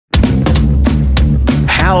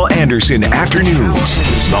Hal Anderson Afternoons,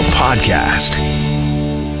 the podcast.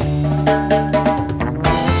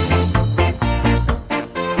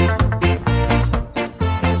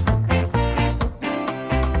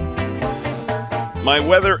 My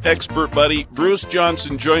weather expert buddy, Bruce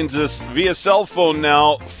Johnson, joins us via cell phone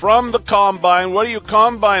now from the Combine. What are you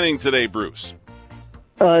combining today, Bruce?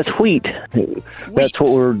 It's wheat. That's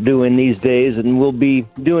what we're doing these days, and we'll be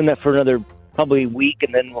doing that for another probably week,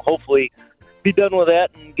 and then we'll hopefully be done with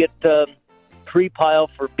that and get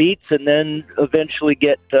pre-pile for beets, and then eventually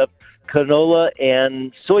get canola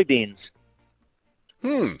and soybeans.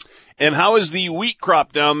 And how is the wheat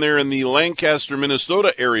crop down there in the Lancaster,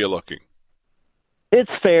 Minnesota area looking?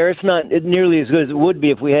 It's fair. It's not nearly as good as it would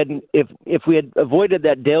be if we hadn't. If we had avoided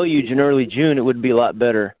that deluge in early June, it would be a lot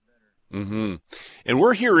better. Mm-hmm. And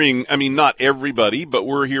we're hearing, I mean, not everybody, but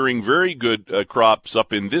we're hearing very good crops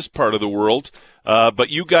up in this part of the world. But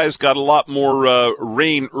you guys got a lot more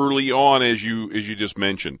rain early on, as you just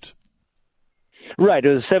mentioned. Right.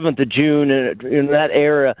 It was the 7th of June, and in that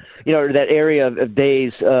era, that area of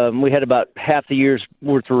days, we had about half the year's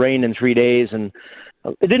worth of rain in 3 days, and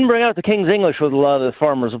it didn't bring out the King's English with a lot of the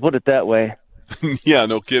farmers, I'll put it that way. Yeah,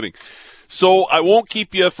 no kidding. So I won't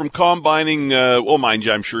keep you from combining. Well, mind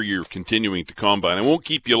you, I'm sure you're continuing to combine. I won't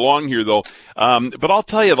keep you long here, though. But I'll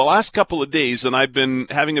tell you, the last couple of days, and I've been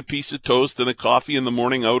having a piece of toast and a coffee in the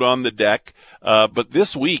morning out on the deck. But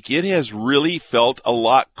this week, it has really felt a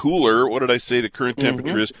lot cooler. What did I say the current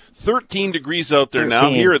temperature is? 13 degrees out there 13.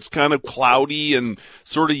 Now. Here it's kind of cloudy and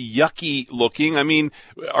sort of yucky looking. I mean,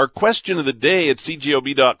 our question of the day at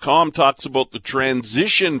CJOB.com talks about the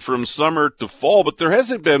transition from summer to fall, but there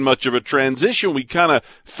hasn't been much of a transition. We kind of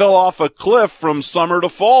fell off a cliff from summer to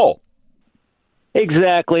fall.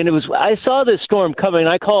 Exactly, and I saw this storm coming.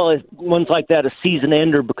 I call it ones like that a season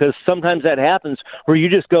ender, because sometimes that happens where you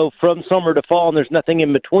just go from summer to fall and there's nothing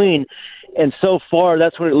in between. And so far,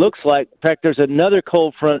 that's what it looks like. In fact, there's another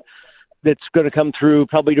cold front that's going to come through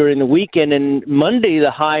probably during the weekend, and Monday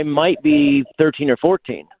the high might be 13 or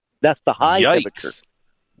 14. That's the high temperature.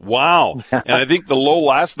 Wow. And I think the low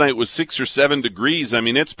last night was 6 or 7 degrees. I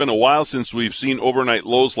mean, it's been a while since we've seen overnight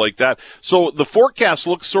lows like that. So the forecast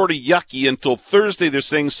looks sort of yucky until Thursday. They're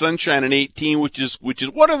saying sunshine and 18, which is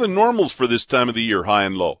what are the normals for this time of the year, high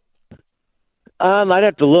and low? I'd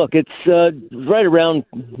have to look. It's right around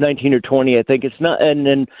 19 or 20, I think. It's not, and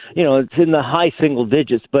it's in the high single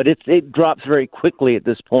digits, but it drops very quickly at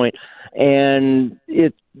this point. And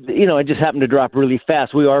it just happened to drop really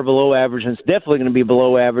fast. We are below average, and it's definitely going to be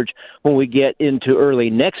below average when we get into early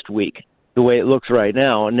next week, the way it looks right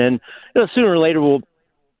now. And then, sooner or later we'll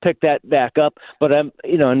pick that back up. But and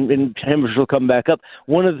temperatures will come back up.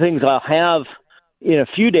 One of the things I'll have in a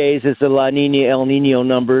few days is the La Nina, El Nino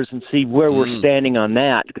numbers, and see where we're standing on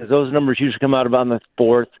that, because those numbers usually come out about on the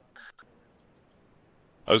 4th.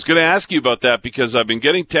 I was going to ask you about that, because I've been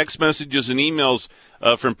getting text messages and emails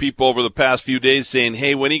from people over the past few days saying,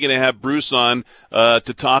 hey, when are you going to have Bruce on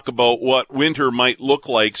to talk about what winter might look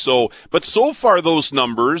like? But so far, those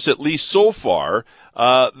numbers, at least so far,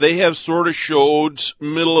 they have sort of showed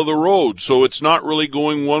middle of the road. So it's not really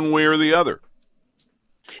going one way or the other.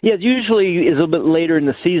 Yeah, it usually is a little bit later in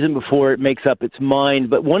the season before it makes up its mind.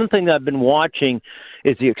 But one thing that I've been watching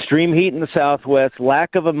is the extreme heat in the Southwest,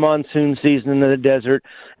 lack of a monsoon season in the desert,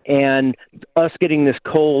 and us getting this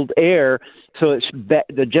cold air. So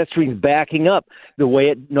the jet stream's backing up the way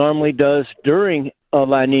it normally does during a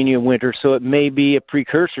La Nina winter. So it may be a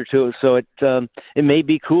precursor to it. So it may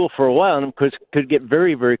be cool for a while, and of course it could get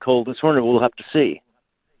very, very cold this winter. We'll have to see.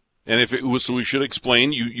 And if it was, so we should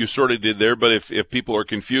explain, you sort of did there, but if people are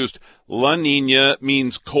confused, La Nina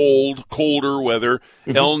means cold, colder weather.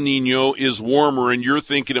 El Nino is warmer, and you're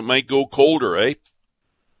thinking it might go colder, eh?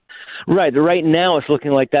 Right. Right now it's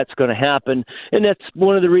looking like that's going to happen. And that's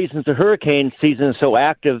one of the reasons the hurricane season is so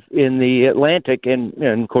active in the Atlantic and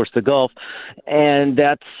of course, the Gulf. And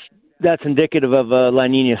that's indicative of La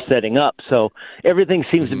Nina setting up. So everything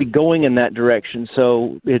seems to be going in that direction.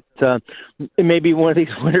 So it may be one of these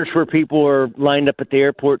winters where people are lined up at the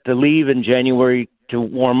airport to leave in January to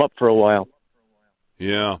warm up for a while.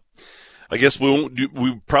 Yeah. I guess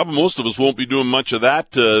probably most of us won't be doing much of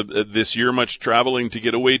that this year, much traveling to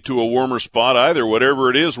get away to a warmer spot either. Whatever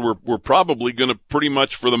it is, we're probably going to pretty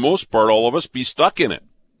much, for the most part, all of us, be stuck in it.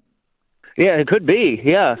 Yeah, it could be.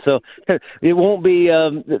 Yeah, so it won't be,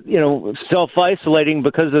 self-isolating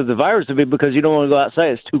because of the virus. It'll be because you don't want to go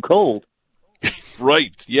outside. It's too cold.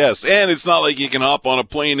 Right, yes. And it's not like you can hop on a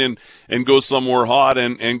plane and go somewhere hot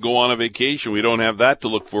and go on a vacation. We don't have that to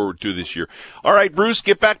look forward to this year. All right, Bruce,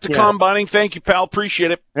 get back to combining. Thank you, pal.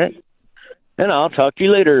 Appreciate it. And I'll talk to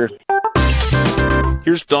you later.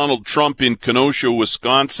 Here's Donald Trump in Kenosha,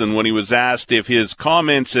 Wisconsin, when he was asked if his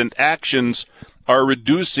comments and actions are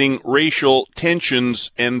reducing racial tensions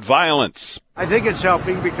and violence. I think it's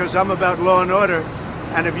helping because I'm about law and order.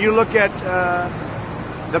 And if you look at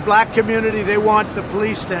the black community, they want the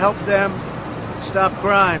police to help them stop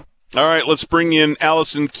crime. All right, let's bring in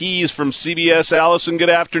Allison Keyes from CBS. Allison, good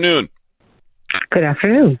afternoon. Good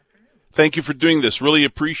afternoon. Thank you for doing this. Really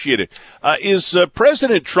appreciate it. Is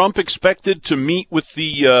President Trump expected to meet with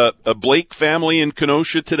the Blake family in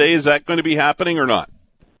Kenosha today? Is that going to be happening or not?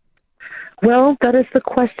 Well, that is the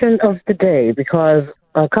question of the day, because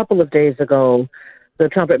a couple of days ago, the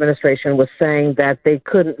Trump administration was saying that they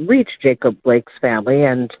couldn't reach Jacob Blake's family,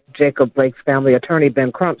 and Jacob Blake's family attorney,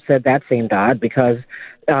 Ben Crump, said that seemed odd because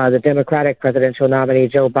the Democratic presidential nominee,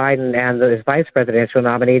 Joe Biden, and his vice presidential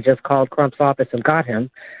nominee just called Crump's office and got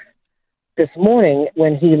him. This morning,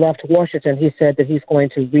 when he left Washington, he said that he's going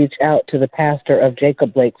to reach out to the pastor of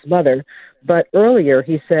Jacob Blake's mother. But earlier,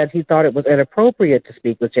 he said he thought it was inappropriate to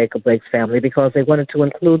speak with Jacob Blake's family because they wanted to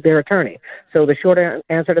include their attorney. So the short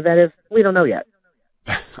answer to that is we don't know yet.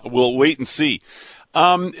 We'll wait and see.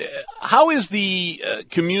 How is the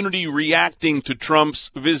community reacting to Trump's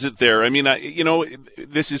visit there? I mean,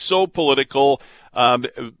 this is so political.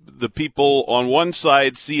 The people on one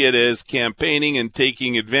side see it as campaigning and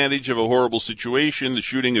taking advantage of a horrible situation, the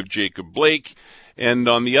shooting of Jacob Blake. And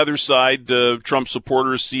on the other side, Trump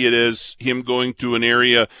supporters see it as him going to an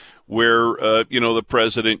area where, the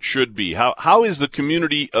president should be. How is the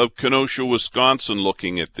community of Kenosha, Wisconsin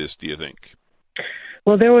looking at this, do you think?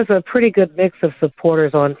 Well, there was a pretty good mix of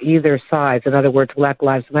supporters on either side. In other words, Black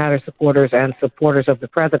Lives Matter supporters and supporters of the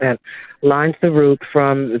president lined the route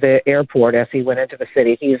from the airport as he went into the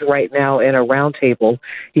city. He's right now in a roundtable.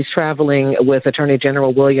 He's traveling with Attorney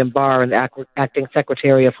General William Barr and Acting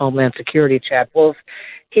Secretary of Homeland Security, Chad Wolf.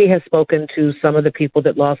 He has spoken to some of the people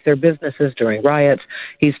that lost their businesses during riots.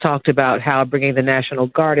 He's talked about how bringing the National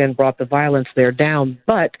Guard in brought the violence there down.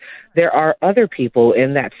 But there are other people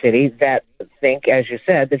in that city that think, as you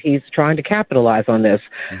said, that he's trying to capitalize on this.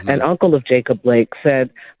 Mm-hmm. An uncle of Jacob Blake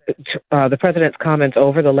said the president's comments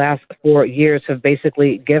over the last 4 years have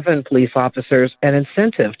basically given police officers an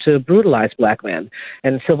incentive to brutalize black men.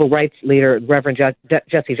 And civil rights leader Reverend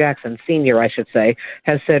Jesse Jackson, Sr., I should say,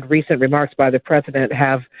 has said recent remarks by the president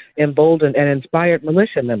have emboldened and inspired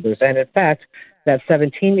militia members. And in fact, that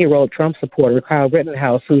 17-year-old Trump supporter, Kyle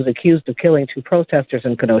Rittenhouse, who's accused of killing 2 protesters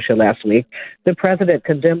in Kenosha last week, the president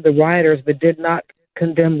condemned the rioters but did not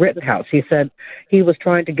condemn Rittenhouse. He said he was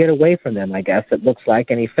trying to get away from them, I guess, it looks like,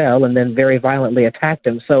 and he fell and then very violently attacked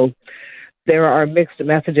him. So there are mixed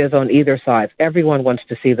messages on either side. Everyone wants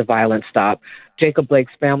to see the violence stop. Jacob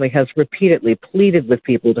Blake's family has repeatedly pleaded with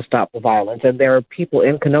people to stop the violence, and there are people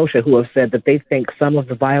in Kenosha who have said that they think some of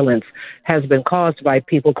the violence has been caused by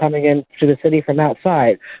people coming into the city from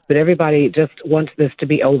outside. But everybody just wants this to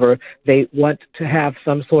be over. They want to have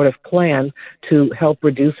some sort of plan to help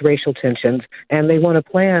reduce racial tensions, and they want a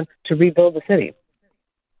plan to rebuild the city.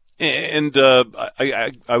 And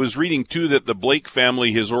I was reading, too, that the Blake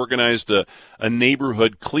family has organized a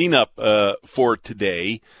neighborhood cleanup for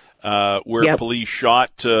today where police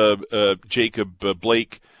shot Jacob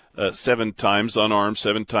Blake 7 times, unarmed,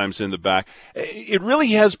 7 times in the back. It really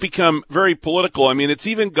has become very political. I mean, it's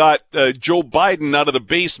even got Joe Biden out of the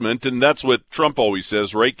basement, and that's what Trump always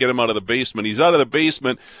says, right? Get him out of the basement. He's out of the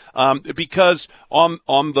basement because on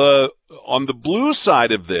the blue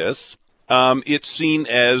side of this, it's seen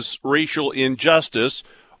as racial injustice.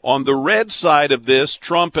 On the red side of this,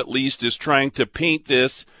 Trump at least is trying to paint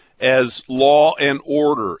this as law and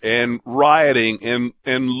order and rioting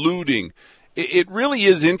and looting. It really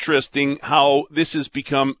is interesting how this has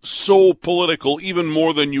become so political, even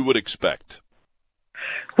more than you would expect.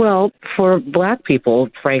 Well, for black people,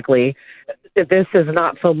 frankly, this is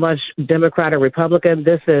not so much Democrat or Republican.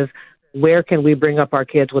 This is where can we bring up our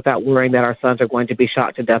kids without worrying that our sons are going to be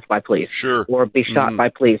shot to death by police? Sure. Or be shot by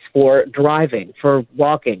police for driving, for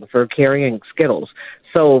walking, for carrying Skittles.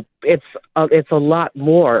 So it's a lot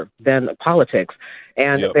more than politics.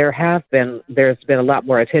 And there's been a lot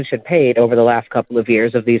more attention paid over the last couple of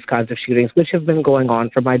years of these kinds of shootings, which have been going on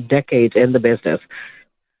for my decades in the business.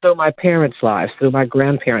 Through my parents' lives, through my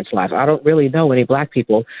grandparents' lives, I don't really know any black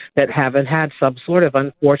people that haven't had some sort of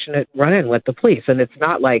unfortunate run-in with the police. And it's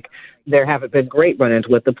not like there haven't been great run-ins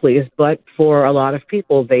with the police, but for a lot of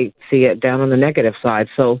people, they see it down on the negative side.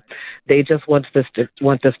 So they just want this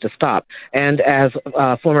to stop. And as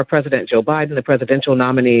former President Joe Biden, the presidential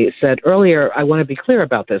nominee, said earlier, I want to be clear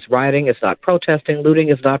about this. Rioting is not protesting. Looting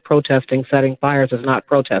is not protesting. Setting fires is not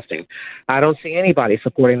protesting. I don't see anybody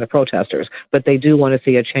supporting the protesters, but they do want to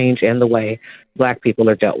see a change in the way Black people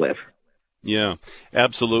are dealt with. Yeah,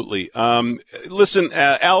 absolutely. Listen,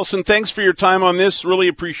 Allison, thanks for your time on this. Really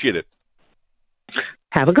appreciate it.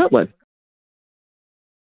 Have a good one.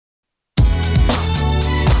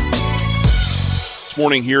 This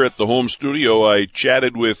morning here at the home studio, I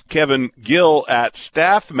chatted with Kevin Gill at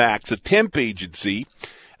StaffMax, a temp agency.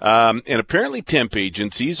 And apparently temp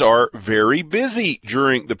agencies are very busy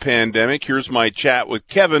during the pandemic. Here's my chat with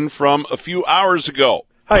Kevin from a few hours ago.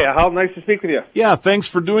 Hi, Hal. Nice to speak with you. Yeah, thanks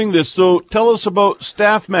for doing this. So tell us about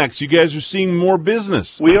StaffMax. You guys are seeing more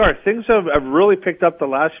business. We are. Things have really picked up the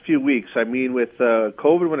last few weeks. I mean, with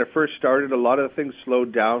COVID, when it first started, a lot of things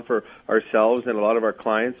slowed down for ourselves and a lot of our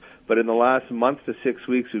clients. But in the last month to 6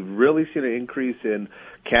 weeks, we've really seen an increase in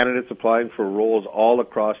candidates applying for roles all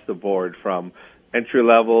across the board, from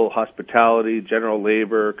entry-level, hospitality, general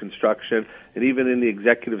labor, construction, and even in the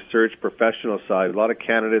executive search professional side. A lot of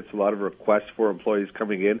candidates, a lot of requests for employees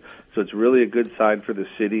coming in. So it's really a good sign for the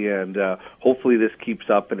city, and hopefully this keeps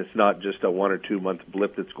up and it's not just a 1 or 2 month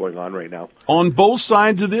blip that's going on right now. On both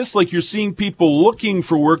sides of this, like you're seeing people looking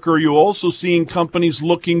for work, or are you also seeing companies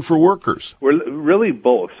looking for workers? We're really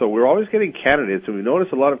both. So we're always getting candidates, and we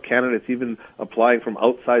notice a lot of candidates even applying from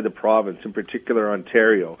outside the province, in particular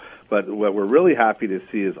Ontario. But what we're really happy to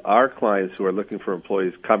see is our clients who are looking for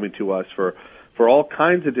employees coming to us for all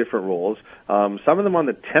kinds of different roles. Some of them on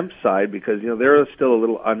the temp side, because they're still a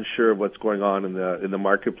little unsure of what's going on in the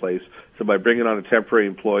marketplace. So by bringing on a temporary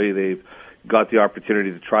employee, they've got the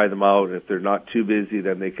opportunity to try them out. And if they're not too busy,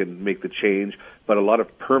 then they can make the change. But a lot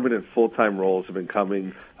of permanent full-time roles have been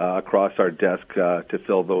coming across our desk to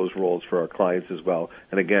fill those roles for our clients as well.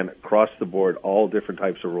 And again, across the board, all different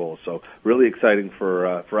types of roles. So really exciting for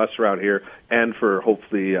us around here, and for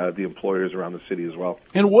hopefully the employers around the city as well.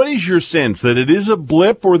 And what is your sense, that it is a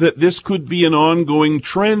blip, or that this could be an ongoing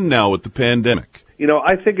trend now with the pandemic?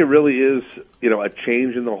 I think it really is, a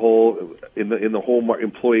change in the whole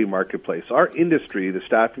employee marketplace. Our industry, the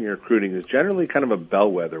staffing and recruiting, is generally kind of a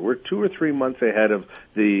bellwether. We're 2 or 3 months ahead of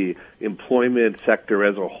the employment sector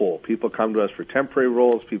as a whole. People come to us for temporary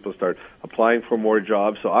roles. People start applying for more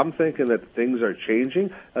jobs. So I'm thinking that things are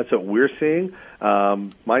changing. That's what we're seeing.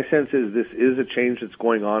 My sense is this is a change that's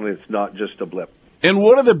going on, and it's not just a blip. And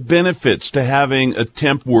what are the benefits to having a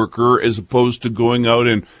temp worker as opposed to going out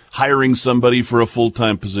and hiring somebody for a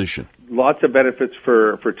full-time position? Lots of benefits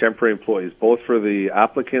for temporary employees, both for the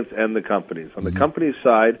applicants and the companies. On the company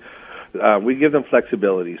side, we give them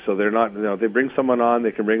flexibility. So they're not, they bring someone on,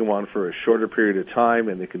 they can bring them on for a shorter period of time,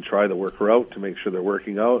 and they can try the worker out to make sure they're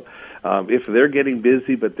working out. If they're getting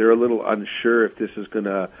busy, but they're a little unsure if this is going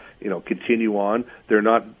to, continue on, they're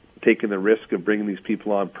not taking the risk of bringing these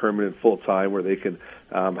people on permanent full-time, where they can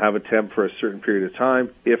have a temp for a certain period of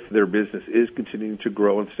time. If their business is continuing to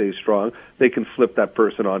grow and stay strong, they can flip that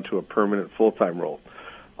person onto a permanent full-time role.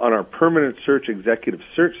 On our permanent search, executive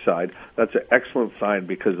search side, that's an excellent sign,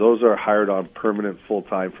 because those are hired on permanent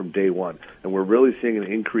full-time from day one. And we're really seeing an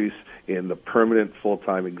increase in the permanent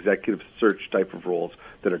full-time executive search type of roles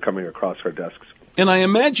that are coming across our desks. And I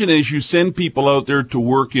imagine as you send people out there to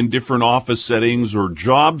work in different office settings or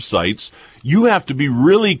job sites, you have to be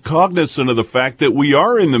really cognizant of the fact that we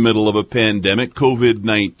are in the middle of a pandemic,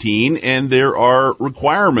 COVID-19, and there are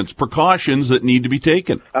requirements, precautions that need to be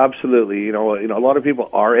taken. Absolutely. A lot of people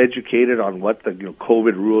are educated on what the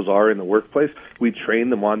COVID rules are in the workplace. We train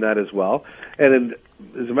them on that as well. And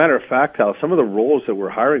as a matter of fact, Hal, some of the roles that we're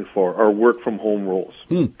hiring for are work-from-home roles.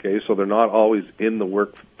 Okay, so they're not always in the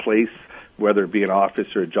workplace, whether it be an office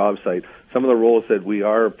or a job site. Some of the roles that we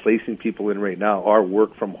are placing people in right now are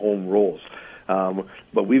work-from-home roles.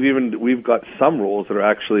 But we've got some roles that are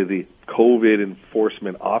actually the COVID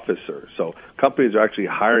enforcement officer. So companies are actually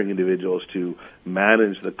hiring individuals to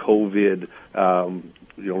manage the COVID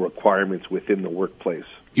requirements within the workplace.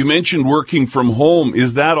 You mentioned working from home.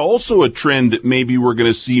 Is that also a trend that maybe we're going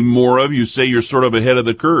to see more of? You say you're sort of ahead of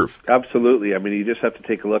the curve. Absolutely. I mean, you just have to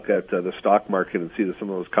take a look at the stock market and see that some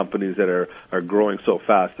of those companies that are growing so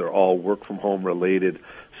fast, they're all work-from-home related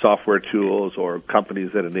software tools, or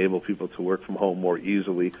companies that enable people to work from home more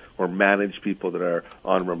easily, or manage people that are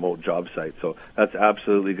on remote job sites. So that's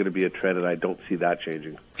absolutely going to be a trend, and I don't see that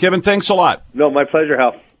changing. Kevin, thanks a lot. No, my pleasure,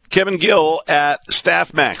 Hal. Kevin Gill at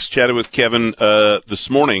StaffMax. Chatted with Kevin this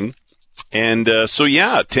morning. And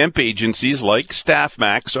temp agencies like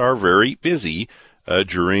StaffMax are very busy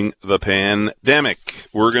during the pandemic.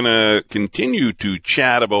 We're going to continue to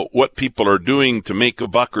chat about what people are doing to make a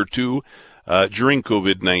buck or two during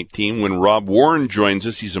COVID-19 when Rob Warren joins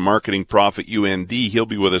us. He's a marketing prof at UND. He'll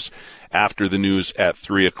be with us after the news at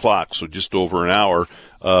 3 o'clock, so just over an hour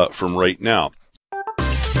from right now.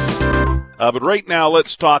 But right now,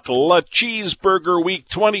 let's talk La Cheeseburger Week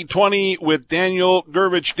 2020 with Daniel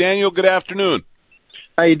Gurvich. Daniel, good afternoon.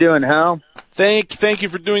 How you doing, Hal? Thank you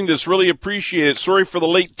for doing this. Really appreciate it. Sorry for the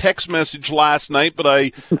late text message last night, but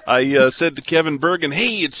I said to Kevin Bergen,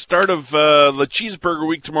 hey, it's start of La Cheeseburger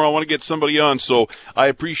Week tomorrow. I want to get somebody on. So I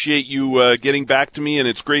appreciate you getting back to me, and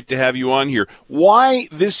it's great to have you on here. Why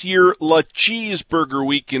this year La Cheeseburger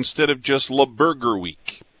Week instead of just La Burger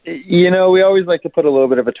Week? You know, we always like to put a little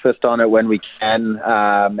bit of a twist on it when we can,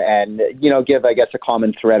 and give, I guess, a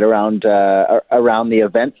common thread around the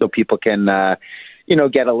event so people can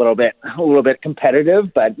get a little bit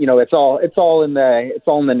competitive, but it's all in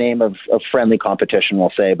the name of friendly competition,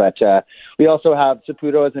 we'll say. But we also have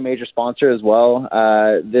Saputo as a major sponsor as well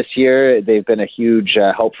this year. They've been a huge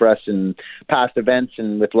help for us in past events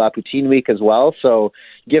and with La Poutine Week as well. So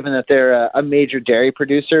given that they're a major dairy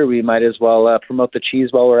producer, we might as well promote the cheese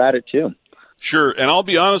while we're at it too. Sure, and I'll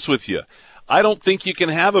be honest with you, I don't think you can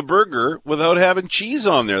have a burger without having cheese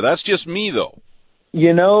on there. That's just me, though.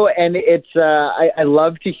 And it's I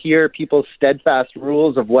love to hear people's steadfast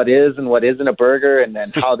rules of what is and what isn't a burger and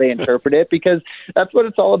how they interpret it, because that's what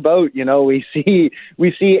it's all about. We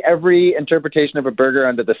see every interpretation of a burger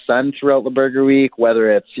under the sun throughout the Burger Week,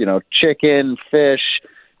 whether it's chicken, fish,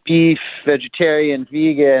 beef, vegetarian,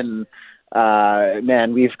 vegan.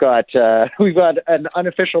 We've got an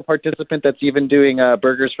unofficial participant that's even doing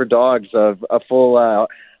burgers for dogs of a full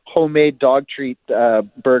homemade dog treat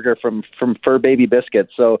burger from Fur Baby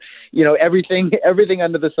Biscuits. So everything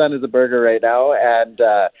under the sun is a burger right now, and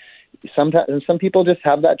sometimes some people just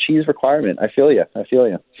have that cheese requirement. I feel you.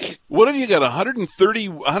 What have you got? 130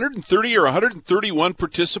 or 131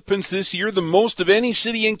 participants this year, the most of any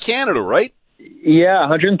city in Canada, right? Yeah,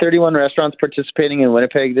 131 restaurants participating in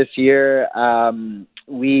Winnipeg this year.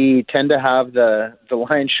 We tend to have the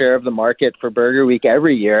lion's share of the market for Burger Week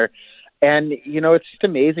every year. And, it's just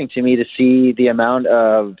amazing to me to see the amount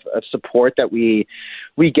of support that we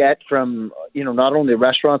get from, not only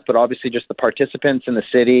restaurants, but obviously just the participants in the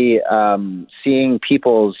city, seeing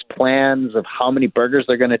people's plans of how many burgers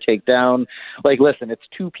they're going to take down. Like, listen, it's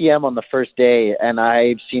 2 p.m. on the first day, and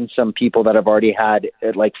I've seen some people that have already had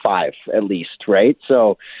like 5 at least, right?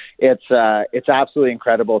 So it's absolutely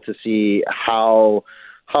incredible to see how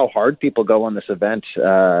hard people go on this event.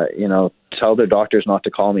 Tell their doctors not to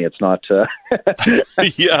call me. It's not.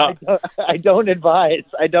 Yeah. I don't advise.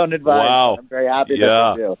 Wow. I'm very happy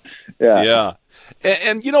that they do. Yeah.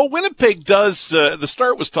 And Winnipeg does. The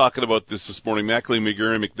Start was talking about this morning. Mackley,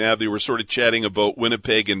 McGurry, and McNabb, they were sort of chatting about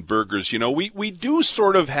Winnipeg and burgers. We do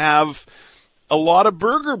sort of have a lot of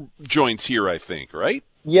burger joints here, I think, right?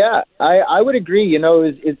 Yeah, I would agree.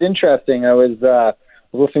 It's interesting. I was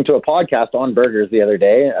listening to a podcast on burgers the other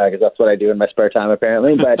day, because that's what I do in my spare time,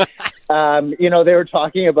 apparently. But, they were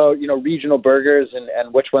talking about, regional burgers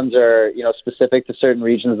and which ones are, specific to certain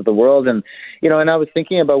regions of the world. And, and I was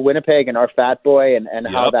thinking about Winnipeg and our Fat Boy and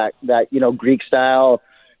how that Greek style,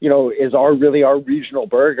 is our regional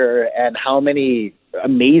burger, and how many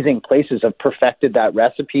amazing places have perfected that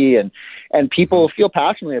recipe, and people feel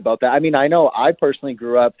passionately about that. I mean, I know I personally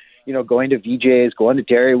grew up, going to VJ's, going to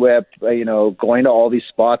Dairy Whip, going to all these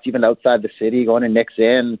spots, even outside the city, going to Nick's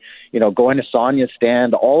Inn, going to Sonia's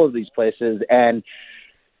stand, all of these places. And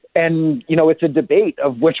it's a debate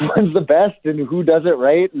of which one's the best and who does it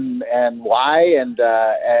right and why. And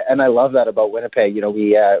I love that about Winnipeg.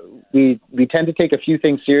 We tend to take a few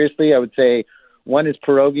things seriously. I would say one is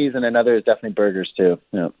pierogies and another is definitely burgers too.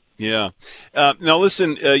 Yeah. Now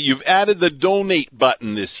listen, you've added the donate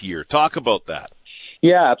button this year. Talk about that.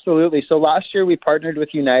 Yeah, absolutely. So last year we partnered with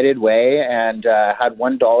United Way and had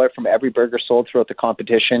 $1 from every burger sold throughout the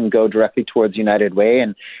competition go directly towards United Way,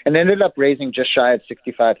 and ended up raising just shy of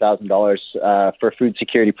 $65,000 for food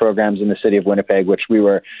security programs in the city of Winnipeg, which we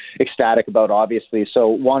were ecstatic about, obviously. So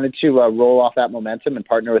wanted to roll off that momentum and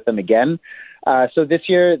partner with them again. So this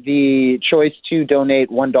year, the choice to donate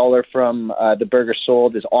 $1 from the burger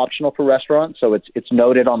sold is optional for restaurants. So it's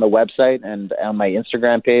noted on the website and on my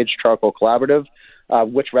Instagram page, Charcoal Collaborative,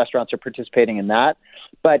 which restaurants are participating in that.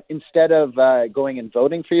 But instead of going and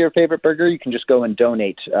voting for your favorite burger, you can just go and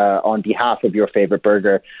donate on behalf of your favorite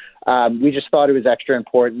burger. We just thought it was extra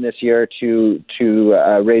important this year to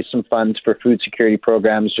raise some funds for food security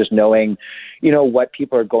programs, just knowing, what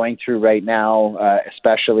people are going through right now,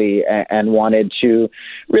 especially, and wanted to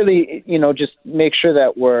really, just make sure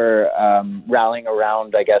that we're rallying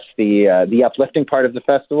around, I guess, the uplifting part of the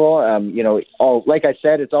festival. Like I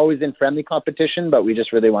said, it's always in friendly competition, but we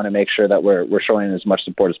just really want to make sure that we're showing as much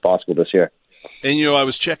support as possible this year. And, I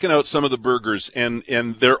was checking out some of the burgers, and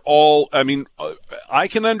they're all, I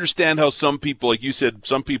can understand how some people, like you said,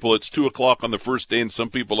 some people it's 2:00 on the first day, and some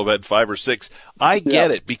people have had 5 or 6. I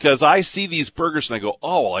get it, because I see these burgers and I go,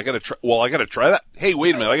 I got to try that. Hey,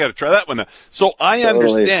 wait a minute, I got to try that one now. So I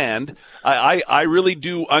understand. I really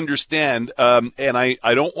do understand. And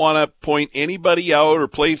I don't want to point anybody out or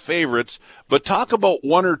play favorites, but talk about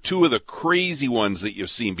 1 or 2 of the crazy ones that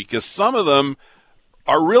you've seen, because some of them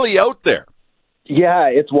are really out there. Yeah,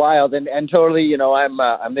 it's wild, and totally. I'm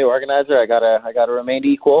the organizer. I gotta remain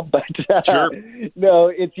equal, but sure. No,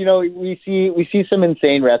 it's we see some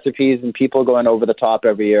insane recipes and people going over the top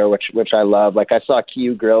every year, which I love. Like I saw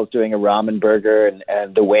Q Grills doing a ramen burger,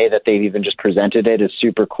 and the way that they've even just presented it is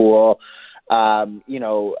super cool. I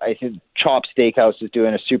think Chop Steakhouse is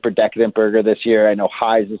doing a super decadent burger this year. I know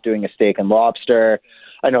Highs is doing a steak and lobster.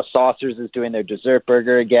 I know Saucers is doing their dessert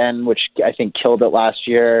burger again, which I think killed it last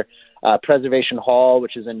year. Preservation Hall,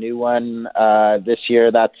 which is a new one this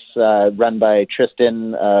year. That's run by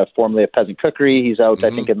Tristan, formerly of Peasant Cookery. He's out, I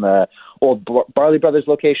think, in the old Barley Brothers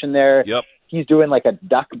location there. Yep. He's doing like a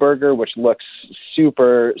duck burger, which looks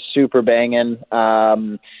super, super banging.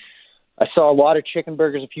 I saw a lot of chicken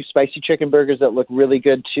burgers, a few spicy chicken burgers that look really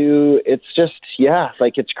good too. It's just,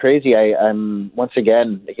 it's crazy. I'm once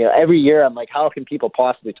again, every year I'm like, how can people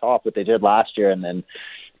possibly top what they did last year? And then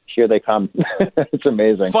here they come. It's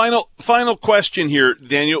amazing. Final question here,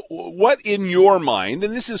 Daniel. What in your mind,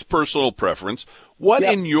 and this is personal preference,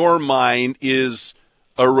 in your mind is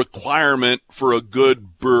a requirement for a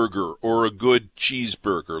good burger or a good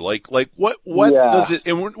cheeseburger? Like what does it,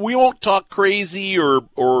 and we won't talk crazy or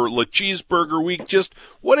La Cheeseburger Week, just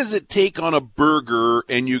what does it take on a burger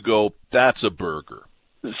and you go, that's a burger?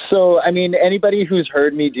 So, anybody who's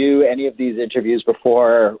heard me do any of these interviews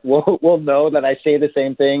before will know that I say the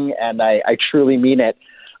same thing, and I truly mean it.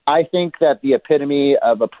 I think that the epitome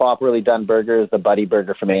of a properly done burger is the Buddy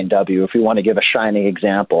Burger from A&W, if we want to give a shining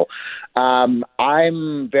example.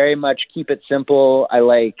 I'm very much keep it simple. I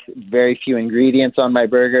like very few ingredients on my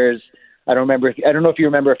burgers. I don't know if you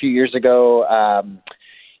remember a few years ago,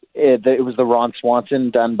 it was the Ron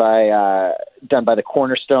Swanson done by the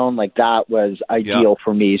Cornerstone. Like that was ideal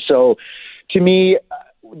for me. So to me,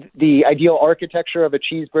 the ideal architecture of a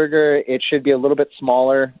cheeseburger, it should be a little bit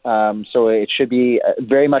smaller. So it should be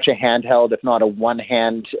very much a handheld, if not a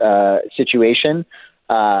one-hand situation.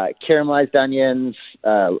 Caramelized onions,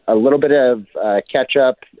 a little bit of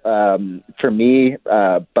ketchup for me,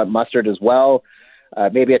 but mustard as well.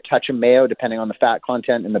 Maybe a touch of mayo, depending on the fat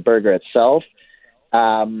content in the burger itself.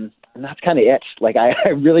 And that's kind of it. Like,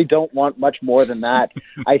 I really don't want much more than that.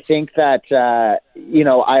 I think that,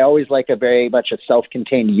 I always like a very much a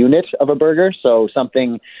self-contained unit of a burger. So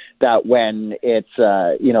something that when it's,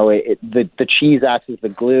 the cheese acts as the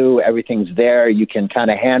glue, everything's there. You can kind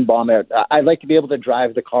of hand bomb it. I'd like to be able to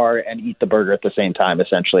drive the car and eat the burger at the same time,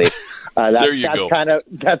 essentially. There you go.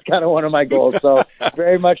 That's kind of one of my goals. So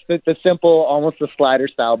very much the simple, almost the slider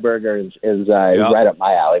style burger is right up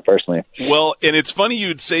my alley personally. Well, and it's funny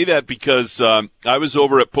you'd say that because I was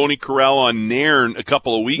over at Pony Corral on Nairn a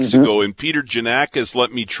couple of weeks ago, and Peter Janakis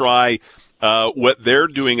let me try what they're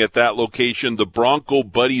doing at that location, the Bronco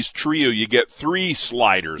Buddies Trio. You get 3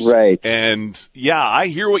 sliders. Right. And, I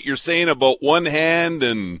hear what you're saying about one hand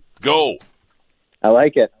and go. I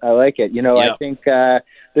like it. I think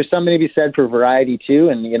there's something to be said for variety, too.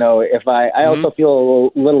 And, if I also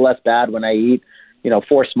feel a little less bad when I eat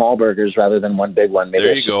 4 small burgers rather than one big one. Maybe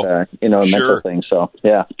there you go. A mental thing. So,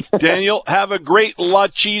 yeah. Daniel, have a great La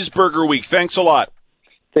Cheeseburger Week. Thanks a lot.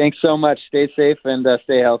 Thanks so much. Stay safe and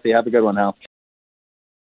stay healthy. Have a good one, Hal.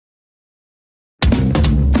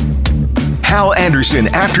 Hal Anderson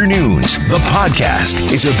Afternoons, the podcast,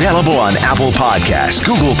 is available on Apple Podcasts,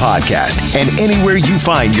 Google Podcasts, and anywhere you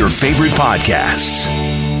find your favorite podcasts.